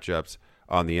preferred matchups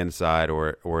on the inside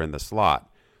or in the slot.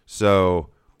 So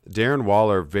Darren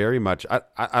Waller very much, I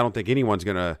don't think anyone's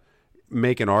going to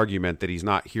make an argument that he's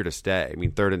not here to stay. I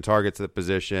mean, third in targets at the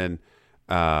position.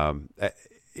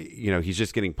 He's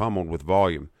just getting pummeled with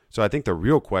volume. So I think the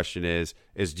real question is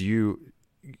do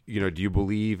you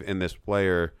believe in this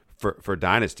player for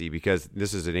Dynasty? Because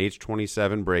this is an age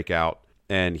 27 breakout,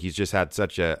 and he's just had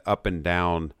such a up and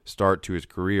down start to his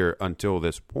career until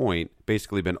this point.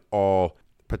 Basically been all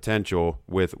potential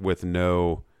with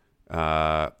no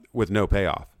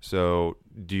payoff. So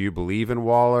do you believe in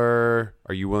Waller?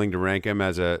 Are you willing to rank him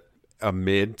as a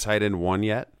mid tight end 1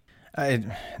 yet?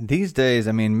 These days,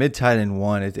 I mean, mid tight end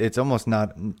 1, it's almost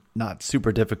not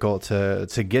super difficult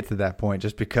to get to that point,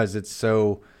 just because it's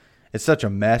such a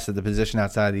mess at the position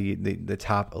outside the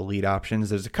top elite options.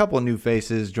 There's a couple of new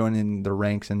faces joining the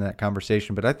ranks in that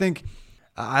conversation, but I think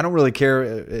I don't really care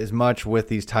as much with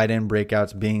these tight end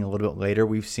breakouts being a little bit later.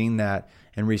 We've seen that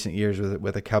in recent years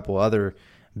with a couple other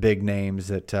big names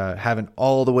that haven't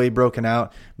all the way broken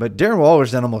out. But Darren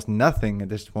Waller's done almost nothing at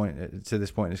this point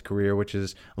in his career, which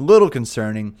is a little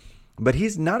concerning. But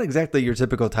he's not exactly your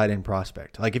typical tight end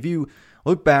prospect. Like if you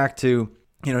look back to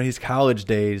his college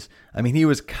days, I mean, he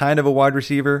was kind of a wide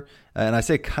receiver. And I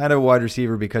say kind of a wide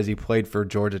receiver because he played for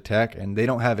Georgia Tech, and they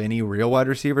don't have any real wide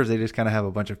receivers. They just kind of have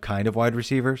a bunch of kind of wide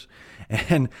receivers.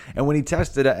 And when he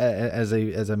tested as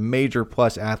a major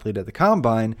plus athlete at the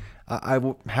combine, I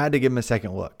had to give him a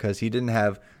second look because he didn't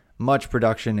have much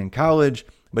production in college,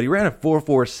 but he ran a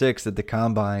 4.46 at the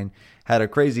combine, had a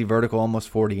crazy vertical, almost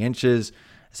 40 inches.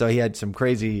 So he had some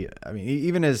crazy, I mean,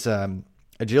 even his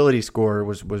agility score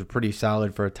was pretty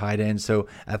solid for a tight end. So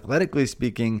athletically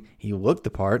speaking, he looked the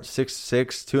part,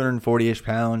 6'6", 240-ish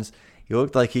pounds. He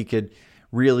looked like he could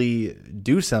really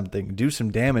do something, do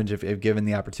some damage if given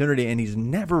the opportunity, and he's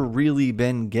never really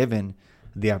been given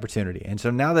the opportunity. And so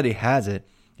now that he has it,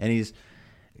 and he's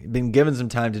been given some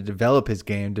time to develop his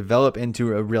game, develop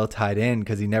into a real tight end,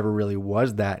 because he never really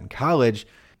was that in college,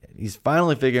 he's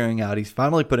finally figuring out, he's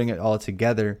finally putting it all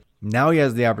together. Now he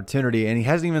has the opportunity, and he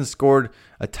hasn't even scored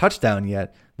a touchdown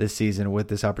yet this season with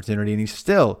this opportunity, and he's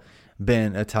still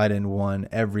been a tight end one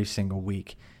every single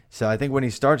week. So I think when he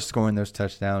starts scoring those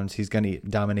touchdowns, he's going to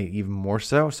dominate even more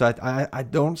so. So I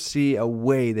don't see a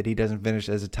way that he doesn't finish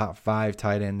as a top 5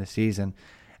 tight end this season.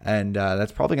 And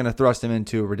that's probably going to thrust him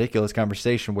into a ridiculous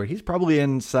conversation where he's probably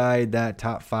inside that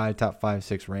top 5,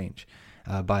 6 range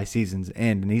by season's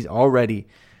end. And he's already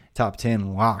top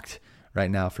 10 locked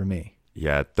right now for me.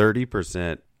 Yeah,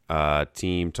 30%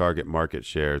 team target market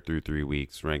share through 3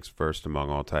 weeks, ranks first among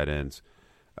all tight ends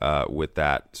with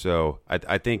that. So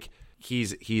I think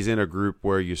he's in a group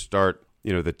where you start,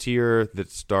 the tier that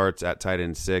starts at tight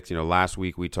end 6. Last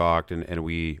week we talked and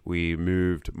we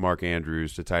moved Mark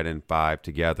Andrews to tight end 5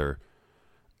 together.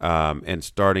 And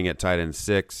starting at tight end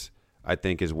 6, I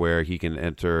think, is where he can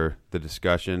enter the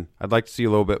discussion. I'd like to see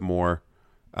a little bit more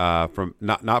from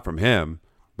not from him,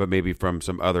 but maybe from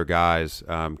some other guys.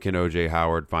 Can O.J.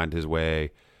 Howard find his way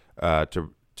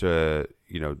to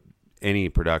any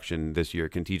production this year?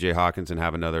 Can T.J. Hawkinson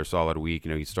have another solid week?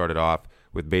 He started off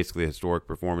with basically a historic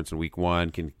performance in week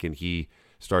 1. Can he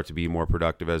start to be more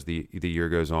productive as the year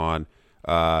goes on?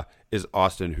 Is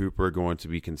Austin Hooper going to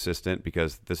be consistent?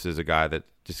 Because this is a guy that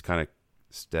just kind of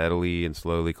steadily and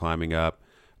slowly climbing up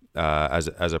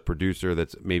as a producer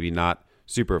that's maybe not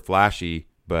super flashy,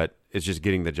 but it's just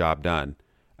getting the job done.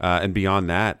 And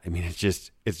beyond that, I mean, it's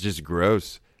just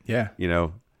gross. Yeah.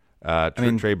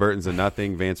 Trey Burton's a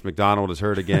nothing. Vance McDonald is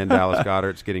hurt again. Dallas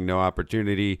Goedert's getting no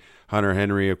opportunity. Hunter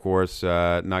Henry, of course,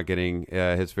 not getting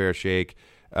his fair shake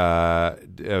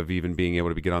of even being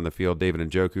able to get on the field. David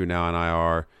Njoku now on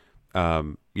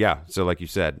IR. So like you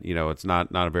said, it's not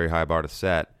a very high bar to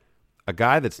set. A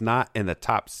guy that's not in the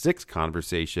top 6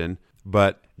 conversation,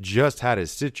 but just had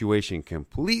his situation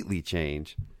completely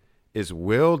change, is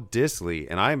Will Dissly.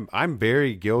 And I'm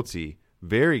very guilty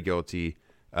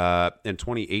in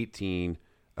 2018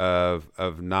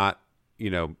 of not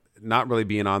really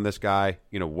being on this guy,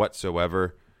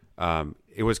 whatsoever.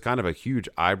 It was kind of a huge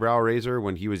eyebrow raiser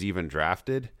when he was even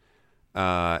drafted.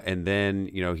 And then,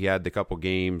 he had the couple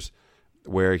games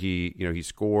where he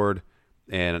scored,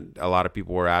 and a lot of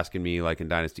people were asking me, like in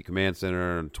Dynasty Command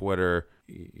Center and Twitter,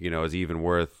 is he even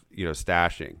worth,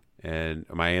 stashing? And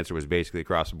my answer was basically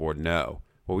across the board, no.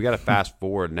 Well, we got to fast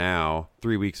forward now,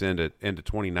 3 weeks into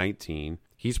 2019.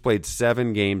 He's played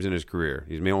 7 games in his career.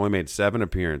 He's only made 7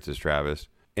 appearances, Travis.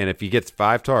 And if he gets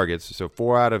 5 targets, so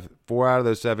 4 out of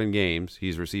those 7 games,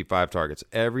 he's received 5 targets.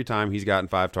 Every time he's gotten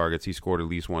 5 targets, he scored at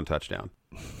least 1 touchdown.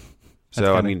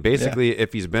 So basically,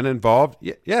 if he's been involved,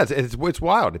 it's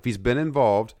wild. If he's been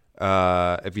involved,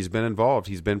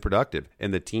 he's been productive.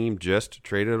 And the team just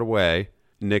traded away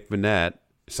Nick Vannett.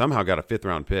 Somehow got a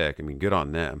 5th-round pick. I mean, good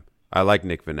on them. I like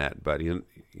Nick Vannett, but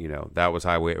that was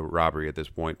highway robbery at this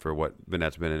point for what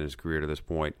Vannett's been in his career to this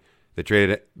point. They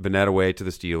traded Vannett away to the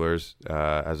Steelers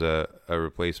as a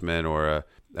replacement or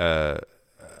a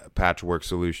patchwork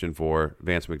solution for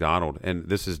Vance McDonald, and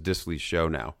this is Dissly's show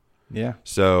now. Yeah.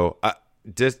 So,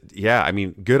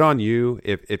 good on you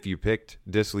if you picked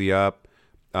Dissly up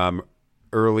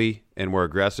early and were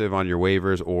aggressive on your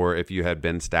waivers, or if you had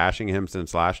been stashing him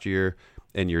since last year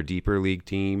in your deeper league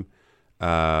team.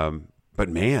 But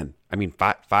man, I mean,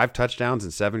 5 touchdowns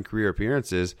and 7 career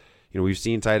appearances. We've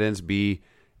seen tight ends be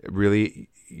really,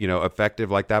 effective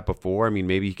like that before. I mean,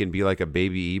 maybe he can be like a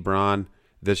baby Ebron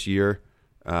this year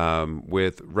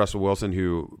with Russell Wilson,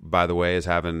 who, by the way, is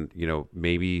having,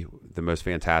 maybe the most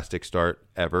fantastic start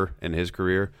ever in his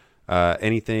career.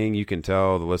 Anything you can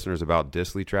tell the listeners about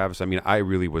Dissly, Travis? I mean, I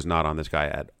really was not on this guy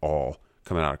at all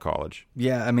coming out of college.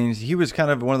 Yeah, I mean, he was kind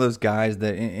of one of those guys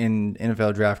that in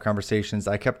NFL draft conversations,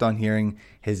 I kept on hearing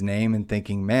his name and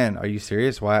thinking, man, are you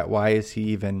serious? Why is he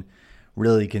even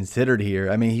really considered here?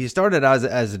 I mean, he started as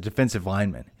a defensive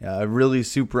lineman, a really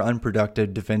super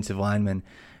unproductive defensive lineman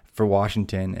for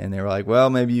Washington, and they were like, well,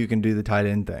 maybe you can do the tight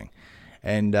end thing.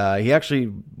 And he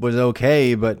actually was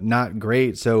okay, but not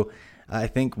great. So I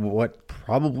think what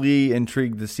probably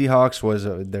intrigued the Seahawks was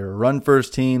their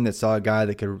run-first team that saw a guy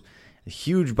that could – a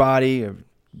huge body,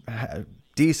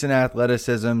 decent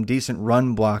athleticism, decent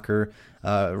run blocker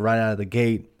right out of the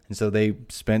gate. And so they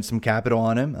spent some capital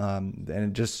on him. And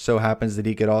it just so happens that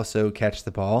he could also catch the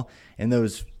ball. In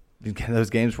those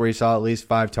games where he saw at least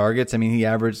 5 targets, I mean, he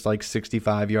averaged like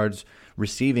 65 yards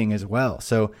receiving as well.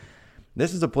 So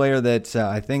this is a player that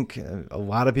I think a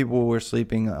lot of people were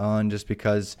sleeping on just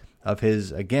because of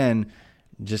his, again,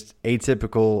 just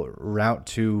atypical route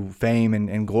to fame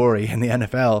and glory in the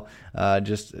NFL.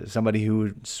 Just somebody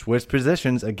who switched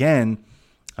positions again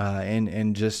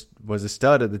and just was a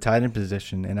stud at the tight end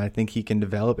position. And I think he can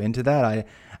develop into that.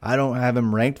 I don't have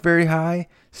him ranked very high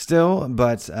still,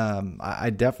 but I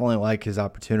definitely like his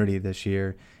opportunity this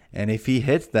year. And if he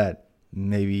hits that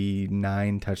maybe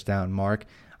 9 touchdown mark,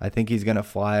 I think he's going to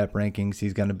fly up rankings.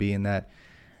 He's going to be in that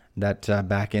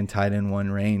back end tight end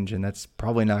 1 range, and that's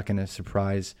probably not going to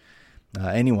surprise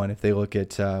anyone if they look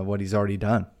at what he's already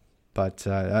done. But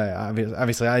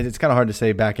obviously, it's kind of hard to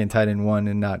say back end tight end 1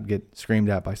 and not get screamed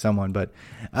at by someone. But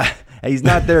he's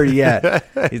not there yet.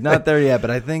 He's not there yet.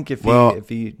 But I think if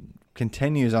he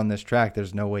continues on this track,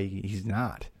 there's no way he's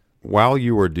not. While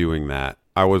you were doing that,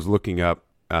 I was looking up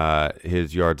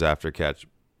his yards after catch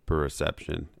per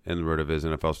reception in the RotoViz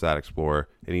NFL Stat Explorer,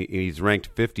 and he's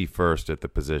ranked 51st at the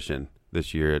position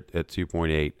this year at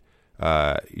 2.8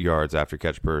 yards after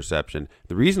catch per reception.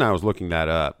 The reason I was looking that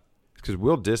up is because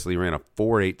Will Dissly ran a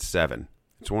 4.87,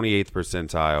 28th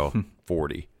percentile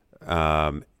 40,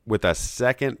 with a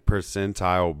second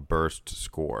percentile burst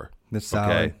score.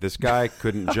 Okay, this guy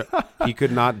he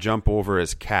could not jump over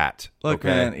his cat. Look,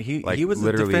 okay? Man, he was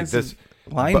a defensive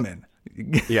lineman.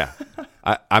 Yeah,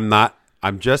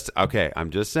 I'm just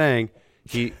saying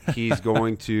he's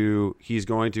going to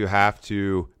have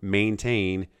to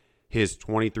maintain his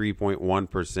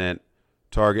 23.1%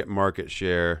 target market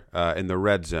share in the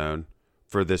red zone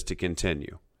for this to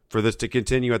continue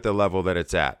at the level that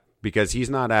it's at, because he's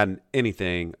not adding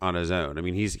anything on his own. I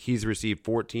mean, he's received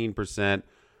 14%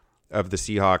 of the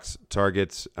Seahawks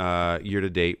targets year to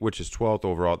date, which is 12th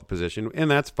overall at the position,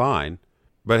 and that's fine.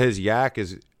 But his yak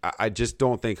is, I just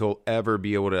don't think he'll ever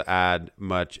be able to add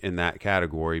much in that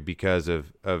category because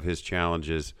of his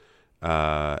challenges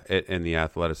in the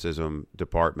athleticism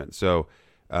department. So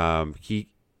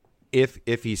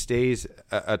if he stays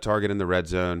a target in the red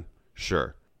zone,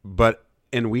 sure. But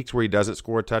in weeks where he doesn't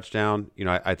score a touchdown,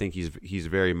 I think he's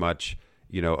very much,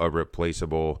 a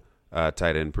replaceable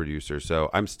tight end producer.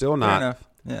 So I'm still not.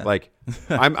 Yeah. Like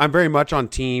I'm very much on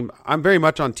team. I'm very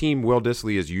much on team. Will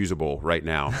Dissly is usable right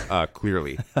now.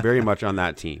 Clearly, very much on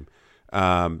that team.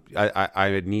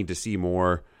 I need to see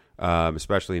more,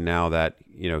 especially now that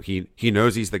he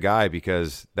knows he's the guy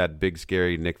because that big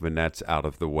scary Nick Vanette's out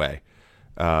of the way.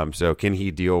 So can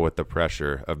he deal with the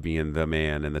pressure of being the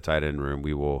man in the tight end room?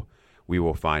 We will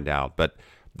find out. But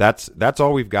that's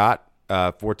all we've got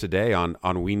for today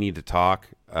on We Need to Talk.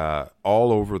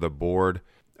 All over the board.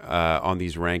 On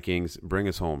these rankings. Bring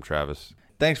us home, Travis.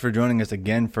 Thanks for joining us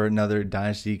again for another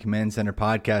Dynasty Command Center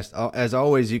podcast. As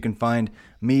always, you can find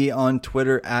me on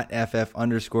Twitter at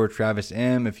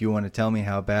 @FF_TravisM if you want to tell me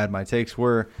how bad my takes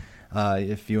were.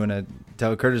 If you want to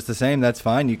tell Curtis the same, that's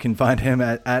fine. You can find him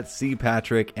at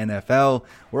CPatrickNFL.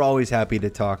 We're always happy to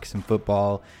talk some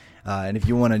football. And if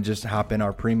you want to just hop in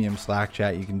our premium Slack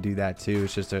chat, you can do that too.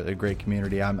 It's just a great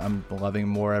community. I'm loving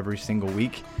more every single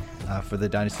week for the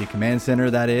Dynasty Command Center,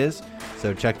 that is.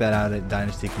 So check that out at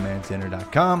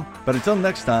dynastycommandcenter.com. But until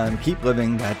next time, keep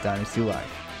living that Dynasty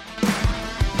life.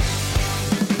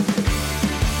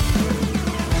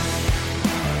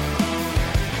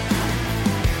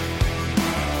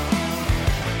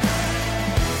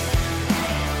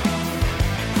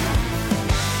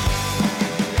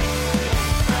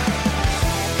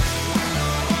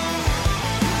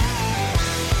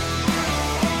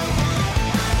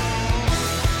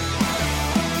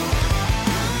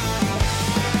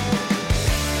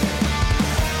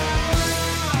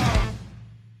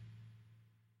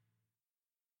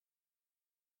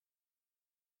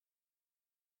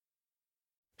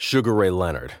 Sugar Ray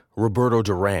Leonard, Roberto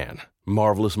Duran,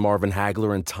 Marvelous Marvin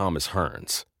Hagler, and Thomas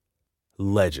Hearns.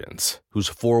 Legends, whose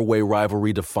four-way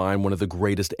rivalry defined one of the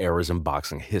greatest eras in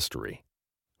boxing history.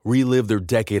 Relive their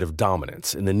decade of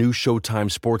dominance in the new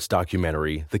Showtime sports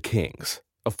documentary, The Kings,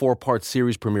 a 4-part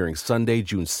series premiering Sunday,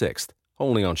 June 6th,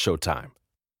 only on Showtime.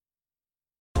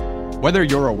 Whether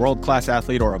you're a world-class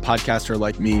athlete or a podcaster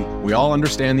like me, we all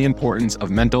understand the importance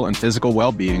of mental and physical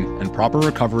well-being and proper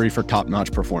recovery for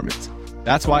top-notch performance.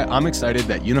 That's why I'm excited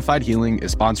that Unified Healing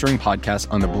is sponsoring podcasts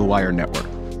on the Blue Wire Network.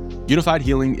 Unified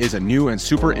Healing is a new and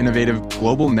super innovative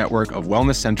global network of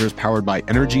wellness centers powered by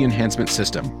Energy Enhancement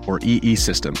System, or EE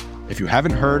System. If you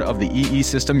haven't heard of the EE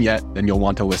System yet, then you'll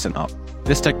want to listen up.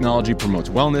 This technology promotes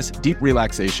wellness, deep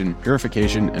relaxation,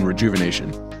 purification, and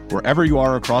rejuvenation. Wherever you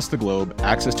are across the globe,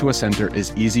 access to a center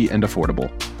is easy and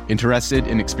affordable. Interested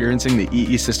in experiencing the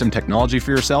EE System technology for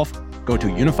yourself? Go to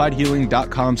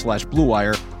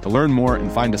unifiedhealing.com/bluewire to learn more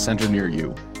and find a center near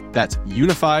you. That's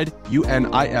unified,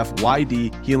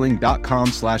 UNIFYD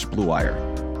healing.com/Blue Wire.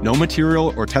 No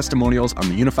material or testimonials on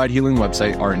the Unified Healing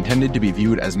website are intended to be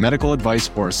viewed as medical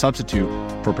advice or a substitute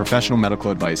for professional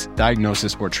medical advice,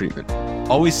 diagnosis, or treatment.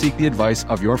 Always seek the advice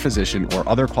of your physician or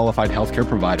other qualified healthcare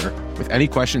provider with any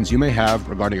questions you may have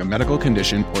regarding a medical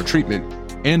condition or treatment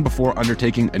and before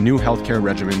undertaking a new healthcare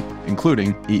regimen,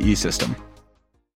 including EE system.